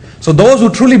shaken. So those who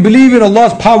truly believe in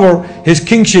Allah's power, His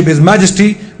kingship, His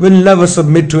majesty, will never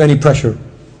submit to any pressure.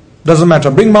 Doesn't matter.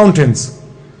 Bring mountains.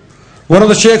 One of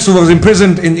the sheikhs who was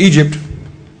imprisoned in Egypt,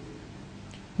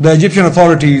 the Egyptian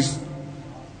authorities,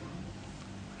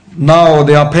 now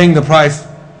they are paying the price.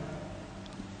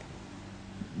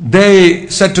 They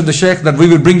said to the sheikh that we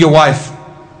will bring your wife.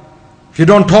 If you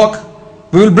don't talk,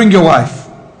 we will bring your wife.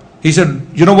 He said,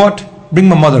 you know what? Bring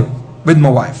my mother with my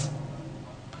wife.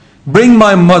 Bring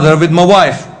my mother with my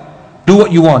wife. Do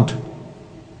what you want.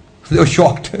 They were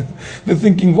shocked. They're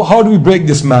thinking, well, how do we break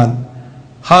this man?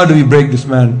 How do we break this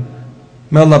man?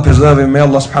 May Allah preserve him. May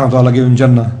Allah subhanahu wa ta'ala give him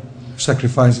Jannah.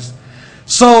 Sacrifices.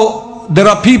 So there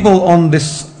are people on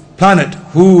this planet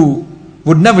who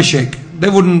would never shake. They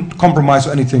wouldn't compromise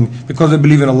or anything because they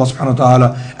believe in Allah subhanahu wa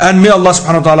ta'ala. And may Allah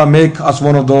subhanahu wa ta'ala make us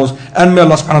one of those. And may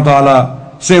Allah subhanahu wa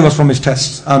ta'ala save us from his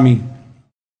tests. Ameen.